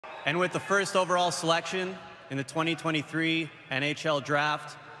And with the first overall selection in the 2023 NHL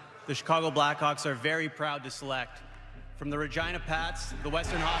Draft, the Chicago Blackhawks are very proud to select from the Regina Pats, the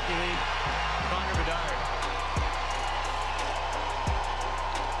Western Hockey League, Connor Bedard.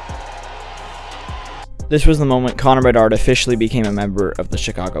 This was the moment Connor Bedard officially became a member of the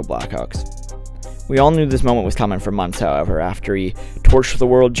Chicago Blackhawks. We all knew this moment was coming for months, however, after he torched the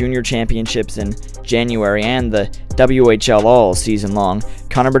World Junior Championships in January and the WHL all season long.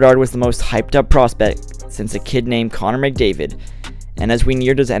 Connor Bedard was the most hyped up prospect since a kid named Connor McDavid, and as we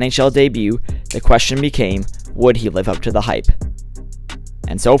neared his NHL debut, the question became, would he live up to the hype?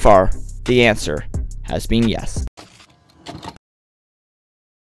 And so far, the answer has been yes.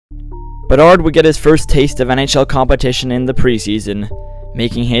 Bedard would get his first taste of NHL competition in the preseason.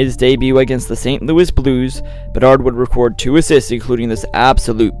 Making his debut against the St. Louis Blues, Bedard would record 2 assists, including this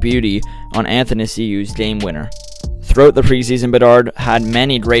absolute beauty on Anthony Ciu's game winner. Throughout the preseason, Bedard had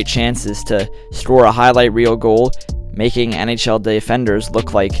many great chances to score a highlight reel goal, making NHL defenders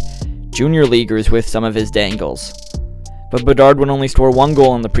look like junior leaguers with some of his dangles. But Bedard would only score 1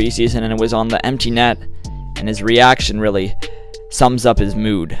 goal in the preseason, and it was on the empty net, and his reaction really sums up his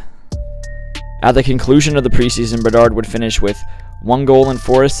mood. At the conclusion of the preseason, Bedard would finish with 1 goal and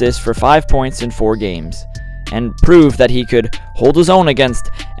 4 assists for 5 points in 4 games, and prove that he could hold his own against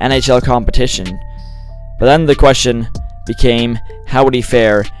NHL competition. But then the question became, how would he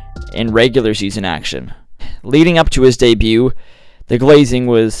fare in regular season action? Leading up to his debut, the glazing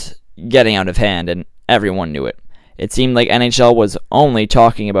was getting out of hand, and everyone knew it. It seemed like NHL was only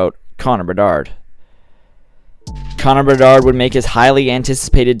talking about Connor Bedard. Connor Bedard would make his highly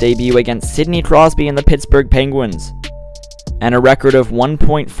anticipated debut against Sidney Crosby and the Pittsburgh Penguins, and a record of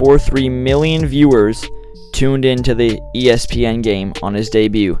 1.43 million viewers tuned into the ESPN game on his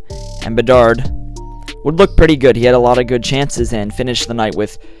debut, and Bedard would look pretty good. He had a lot of good chances and finished the night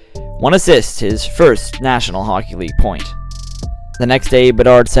with 1 assist, his first National Hockey League point. The next day,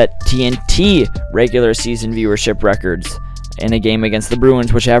 Bedard set TNT regular season viewership records in a game against the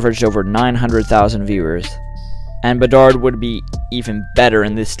Bruins, which averaged over 900,000 viewers. And Bedard would be even better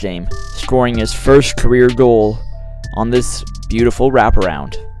in this game, scoring his first career goal on this beautiful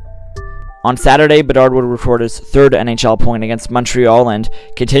wraparound. On Saturday, Bedard would record his 3rd NHL point against Montreal and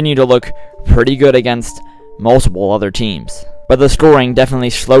continue to look pretty good against multiple other teams. But the scoring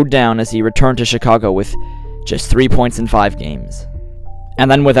definitely slowed down as he returned to Chicago with just 3 points in 5 games. And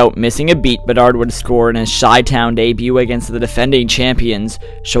then without missing a beat, Bedard would score in his Chi-Town debut against the defending champions,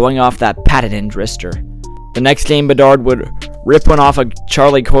 showing off that patent wrister. The next game, Bedard would rip one off a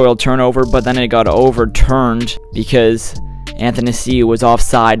Charlie Coyle turnover, but then it got overturned because Anthony Ciu was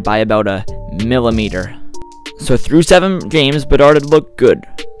offside by about a millimeter. So through 7 games, Bedard had looked good.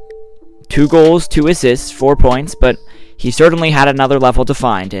 2 goals, 2 assists, 4 points, but he certainly had another level to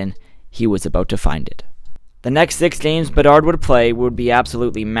find, and he was about to find it. The next 6 games Bedard would play would be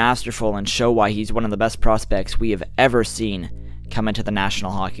absolutely masterful and show why he's one of the best prospects we have ever seen come into the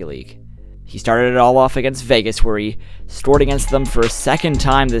National Hockey League. He started it all off against Vegas, where he scored against them for a 2nd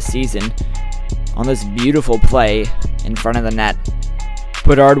time this season on this beautiful play in front of the net.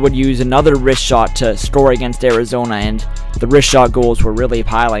 Bedard would use another wrist shot to score against Arizona, and the wrist shot goals were really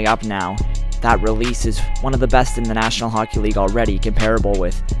piling up now. That release is one of the best in the National Hockey League already, comparable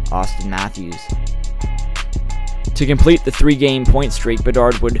with Austin Matthews. To complete the 3-game point streak,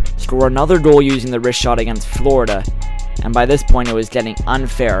 Bedard would score another goal using the wrist shot against Florida, and by this point it was getting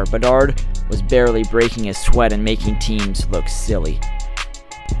unfair. Bedard was barely breaking his sweat and making teams look silly.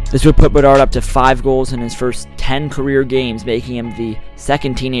 This would put Bedard up to 5 goals in his first 10 career games, making him the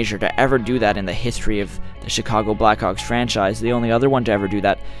 2nd teenager to ever do that in the history of the Chicago Blackhawks franchise. The only other one to ever do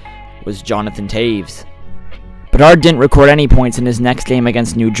that was Jonathan Toews. Bedard didn't record any points in his next game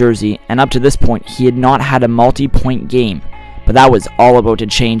against New Jersey, and up to this point he had not had a multi-point game, but that was all about to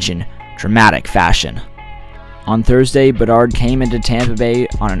change in dramatic fashion. On Thursday, Bedard came into Tampa Bay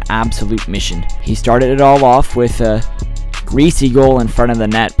on an absolute mission. He started it all off with a greasy goal in front of the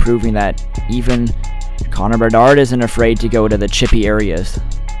net, proving that even Connor Bedard isn't afraid to go to the chippy areas.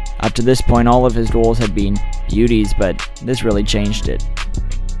 Up to this point, all of his goals had been beauties, but this really changed it.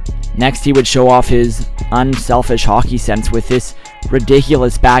 Next, he would show off his unselfish hockey sense with this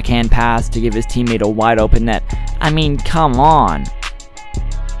ridiculous backhand pass to give his teammate a wide open net. I mean, come on.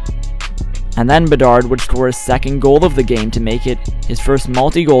 And then Bedard would score his 2nd goal of the game to make it his first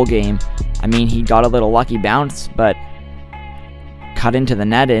multi-goal game. I mean, he got a little lucky bounce, but cut into the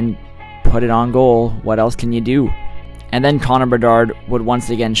net and put it on goal. What else can you do? And then Connor Bedard would once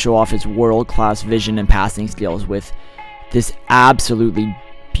again show off his world-class vision and passing skills with this absolutely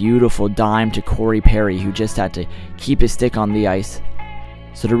beautiful dime to Corey Perry, who just had to keep his stick on the ice.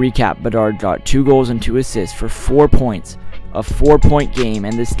 So to recap, Bedard got 2 goals and 2 assists for 4 points. A 4-point game,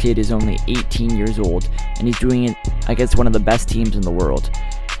 and this kid is only 18 years old, and he's doing it against one of the best teams in the world.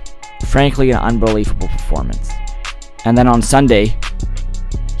 Frankly, an unbelievable performance. And then on Sunday,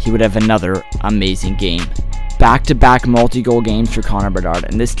 he would have another amazing game. Back-to-back multi-goal games for Connor Bedard,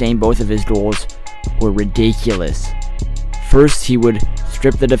 and this game both of his goals were ridiculous. First, he would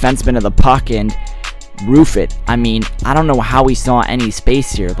strip the defenseman of the puck and roof it. I mean, I don't know how he saw any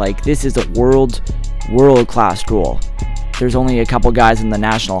space here. Like, this is a world-class goal. There's only a couple guys in the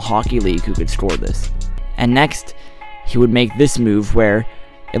National Hockey League who could score this. And next, he would make this move where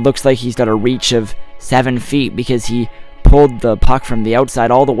it looks like he's got a reach of 7 feet because he pulled the puck from the outside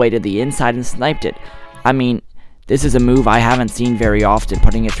all the way to the inside and sniped it. I mean, this is a move I haven't seen very often,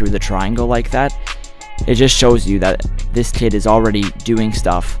 putting it through the triangle like that. It just shows you that this kid is already doing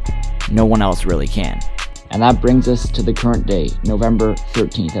stuff no one else really can. And that brings us to the current day, November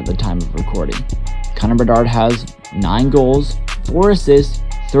 13th at the time of recording. Connor Bedard has 9 goals, 4 assists,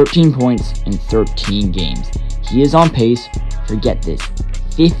 13 points in 13 games. He is on pace for, get this,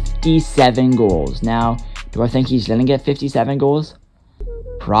 57 goals. Now, do I think he's going to get 57 goals?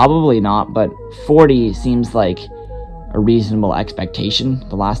 Probably not, but 40 seems like a reasonable expectation.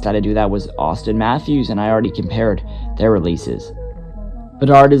 The last guy to do that was Austin Matthews, and I already compared their releases.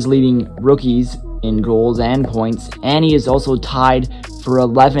 Bedard is leading rookies in goals and points, and he is also tied for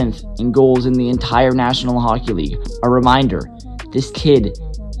 11th in goals in the entire National Hockey League. A reminder, this kid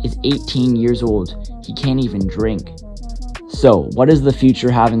is 18 years old. He can't even drink. So, what does the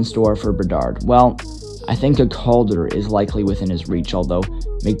future have in store for Bedard? Well, I think a Calder is likely within his reach, although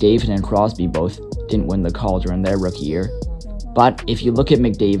McDavid and Crosby both didn't win the Calder in their rookie year. But if you look at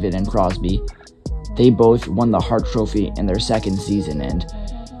McDavid and Crosby, they both won the Hart Trophy in their second season, and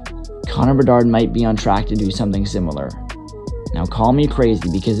Connor Bedard might be on track to do something similar. Now, call me crazy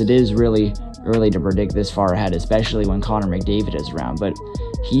because it is really early to predict this far ahead, especially when Connor McDavid is around, but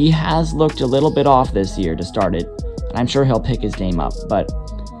he has looked a little bit off this year to start it, and I'm sure he'll pick his game up, but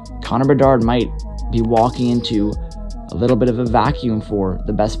Connor Bedard might be walking into a little bit of a vacuum for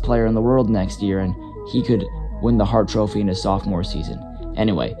the best player in the world next year, and he could win the Hart Trophy in his sophomore season.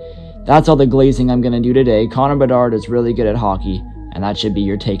 Anyway, that's all the glazing I'm going to do today. Connor Bedard is really good at hockey, and that should be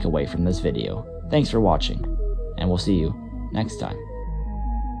your takeaway from this video. Thanks for watching, and we'll see you next time.